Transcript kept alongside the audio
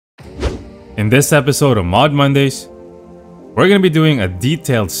In this episode of Mod Mondays, we're going to be doing a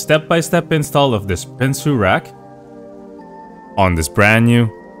detailed step-by-step install of this PRINSU rack on this brand new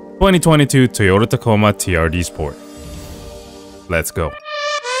 2022 Toyota Tacoma TRD Sport. Let's go.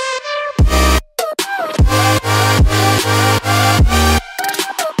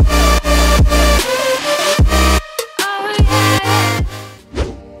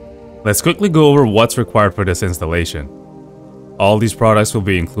 Let's quickly go over what's required for this installation. All these products will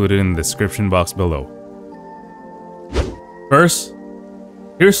be included in the description box below. First,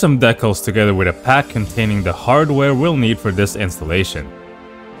 here's some decals together with a pack containing the hardware we'll need for this installation.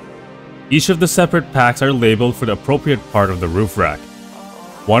 Each of the separate packs are labeled for the appropriate part of the roof rack.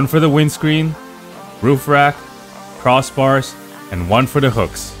 One for the windscreen, roof rack, crossbars, and one for the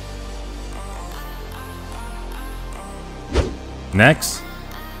hooks. Next,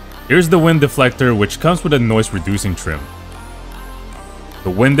 here's the wind deflector, which comes with a noise reducing trim. The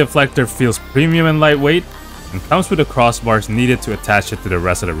wind deflector feels premium and lightweight and comes with the crossbars needed to attach it to the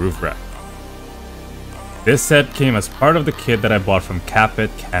rest of the roof rack. This set came as part of the kit that I bought from Capit,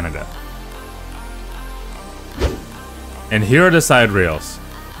 Canada. And here are the side rails.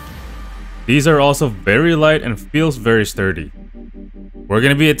 These are also very light and feels very sturdy. We're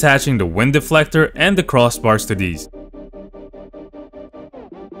going to be attaching the wind deflector and the crossbars to these.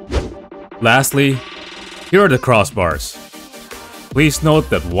 Lastly, here are the crossbars. Please note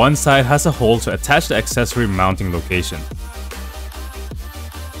that one side has a hole to attach the accessory mounting location.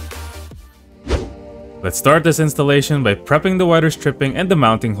 Let's start this installation by prepping the weather stripping and the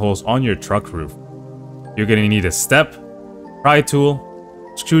mounting holes on your truck roof. You're going to need a step, pry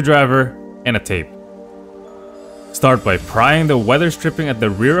tool, screwdriver, and a tape. Start by prying the weather stripping at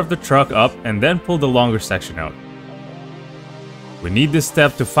the rear of the truck up and then pull the longer section out. We need this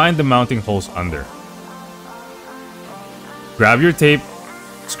step to find the mounting holes under. Grab your tape,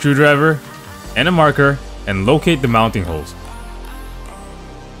 screwdriver, and a marker and locate the mounting holes.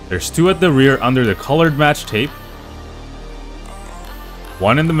 There's two at the rear under the colored match tape,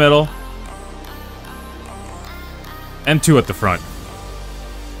 one in the middle, and two at the front.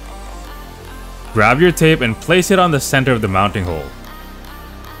 Grab your tape and place it on the center of the mounting hole.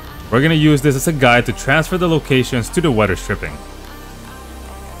 We're going to use this as a guide to transfer the locations to the weather stripping.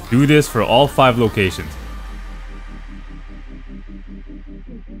 Do this for all 5 locations.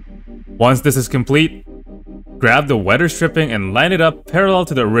 Once this is complete, grab the weather stripping and line it up parallel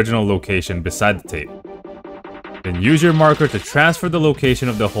to the original location beside the tape. Then use your marker to transfer the location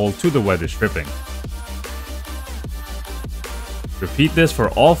of the hole to the weather stripping. Repeat this for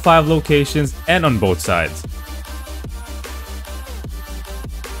all 5 locations and on both sides.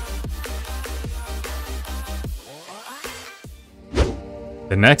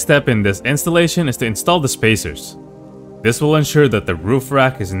 The next step in this installation is to install the spacers. This will ensure that the roof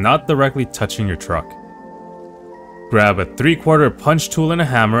rack is not directly touching your truck. Grab a 3/4 punch tool and a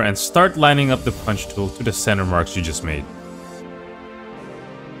hammer and start lining up the punch tool to the center marks you just made.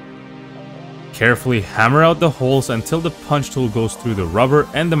 Carefully hammer out the holes until the punch tool goes through the rubber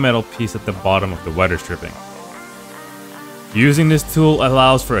and the metal piece at the bottom of the weather stripping. Using this tool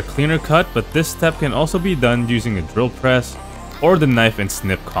allows for a cleaner cut, but this step can also be done using a drill press or the knife and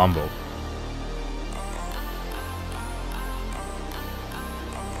snip combo.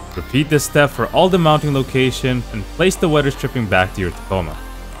 Repeat this step for all the mounting location and place the weather stripping back to your Tacoma.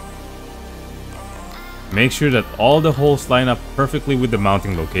 Make sure that all the holes line up perfectly with the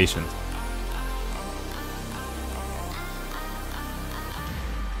mounting locations.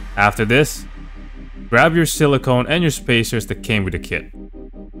 After this, grab your silicone and your spacers that came with the kit.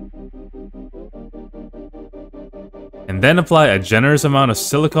 And then apply a generous amount of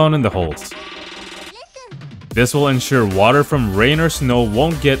silicone in the holes. This will ensure water from rain or snow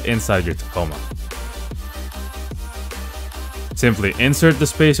won't get inside your Tacoma. Simply insert the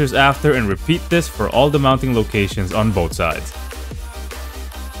spacers after and repeat this for all the mounting locations on both sides.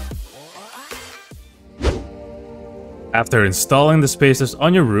 After installing the spacers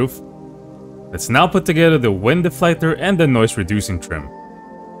on your roof, let's now put together the wind deflector and the noise reducing trim.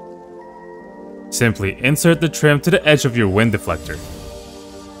 Simply insert the trim to the edge of your wind deflector.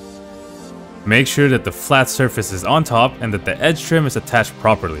 Make sure that the flat surface is on top and that the edge trim is attached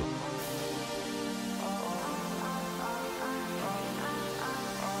properly.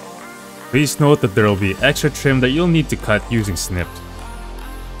 Please note that there will be extra trim that you'll need to cut using snips.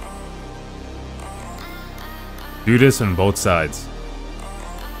 Do this on both sides.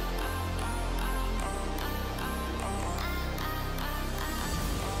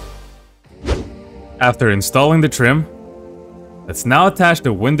 After installing the trim, let's now attach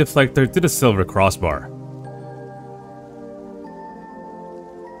the wind deflector to the silver crossbar.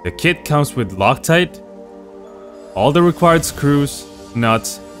 The kit comes with Loctite, all the required screws,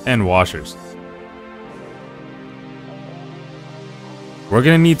 nuts, and washers. We're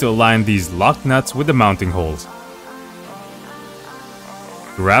gonna need to align these lock nuts with the mounting holes.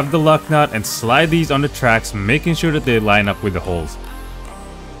 Grab the lock nut and slide these on the tracks, making sure that they line up with the holes.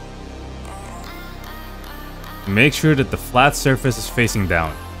 Make sure that the flat surface is facing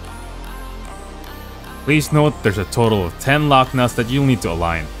down. Please note there's a total of 10 lock nuts that you'll need to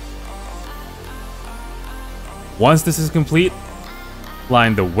align. Once this is complete,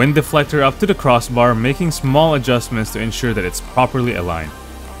 line the wind deflector up to the crossbar, making small adjustments to ensure that it's properly aligned.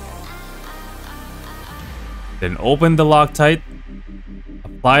 Then open the Loctite,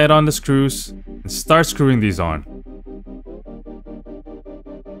 apply it on the screws, and start screwing these on.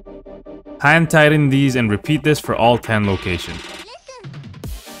 Hand tighten these and repeat this for all 10 locations.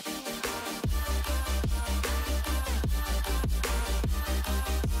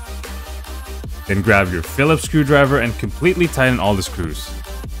 Then grab your Phillips screwdriver and completely tighten all the screws.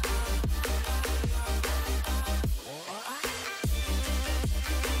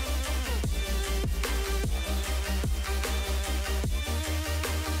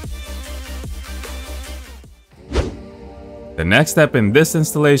 The next step in this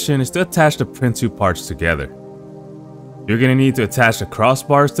installation is to attach the PRINSU parts together. You're going to need to attach the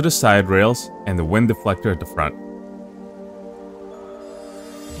crossbars to the side rails and the wind deflector at the front.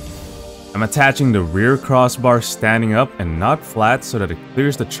 I'm attaching the rear crossbar standing up and not flat so that it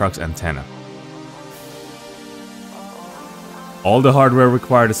clears the truck's antenna. All the hardware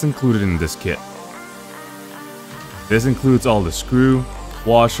required is included in this kit. This includes all the screw,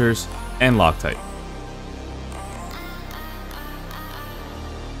 washers, and Loctite.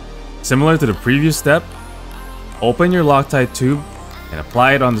 Similar to the previous step, open your Loctite tube and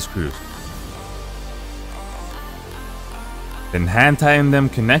apply it on the screws. Then hand tighten them,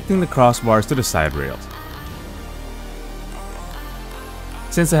 connecting the crossbars to the side rails.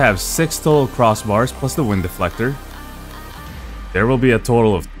 Since I have 6 total crossbars plus the wind deflector, there will be a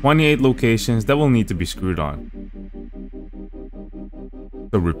total of 28 locations that will need to be screwed on.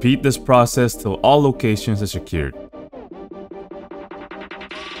 So repeat this process till all locations are secured.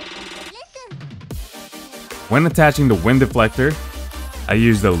 When attaching the wind deflector, I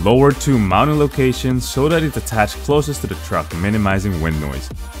use the lower 2 mounting locations so that it's attached closest to the truck, minimizing wind noise.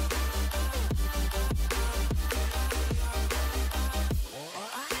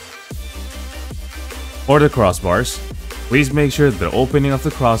 For the crossbars, please make sure that the opening of the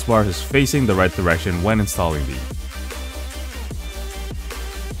crossbars is facing the right direction when installing these.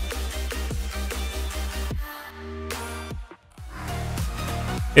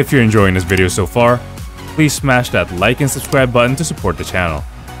 If you're enjoying this video so far, please smash that like and subscribe button to support the channel.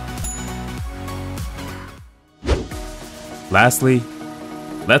 Lastly,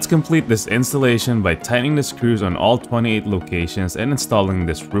 let's complete this installation by tightening the screws on all 28 locations and installing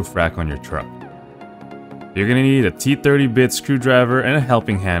this roof rack on your truck. You're going to need a T30-bit screwdriver and a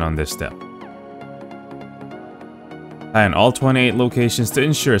helping hand on this step. Tighten all 28 locations to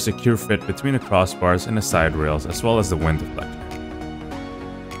ensure a secure fit between the crossbars and the side rails, as well as the wind deflector.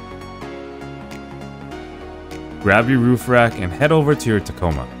 Grab your roof rack and head over to your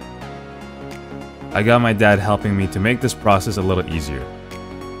Tacoma. I got my dad helping me to make this process a little easier.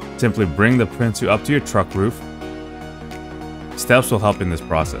 Simply bring the PRINSU up to your truck roof. Steps will help in this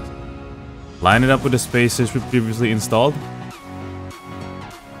process. Line it up with the spacers we previously installed.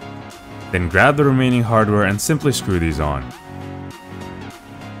 Then grab the remaining hardware and simply screw these on.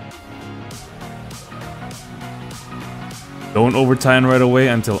 Don't over tighten right away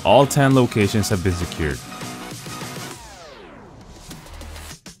until all 10 locations have been secured.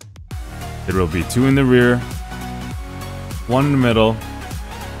 There will be 2 in the rear, 1 in the middle,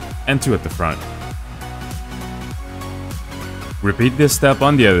 and 2 at the front. Repeat this step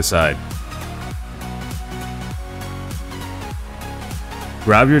on the other side.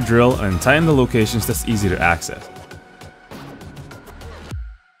 Grab your drill and tighten the locations that's easy to access.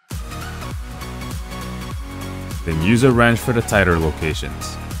 Then use a wrench for the tighter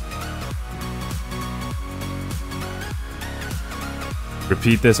locations.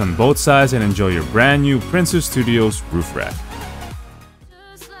 Repeat this on both sides and enjoy your brand new PRINSU Studios roof rack.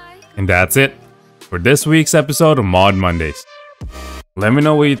 And that's it for this week's episode of Mod Mondays. Let me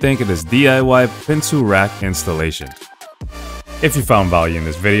know what you think of this DIY PRINSU rack installation. If you found value in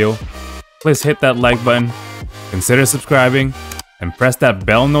this video, please hit that like button, consider subscribing, and press that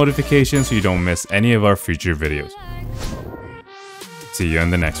bell notification so you don't miss any of our future videos. See you in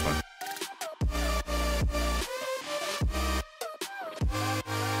the next one.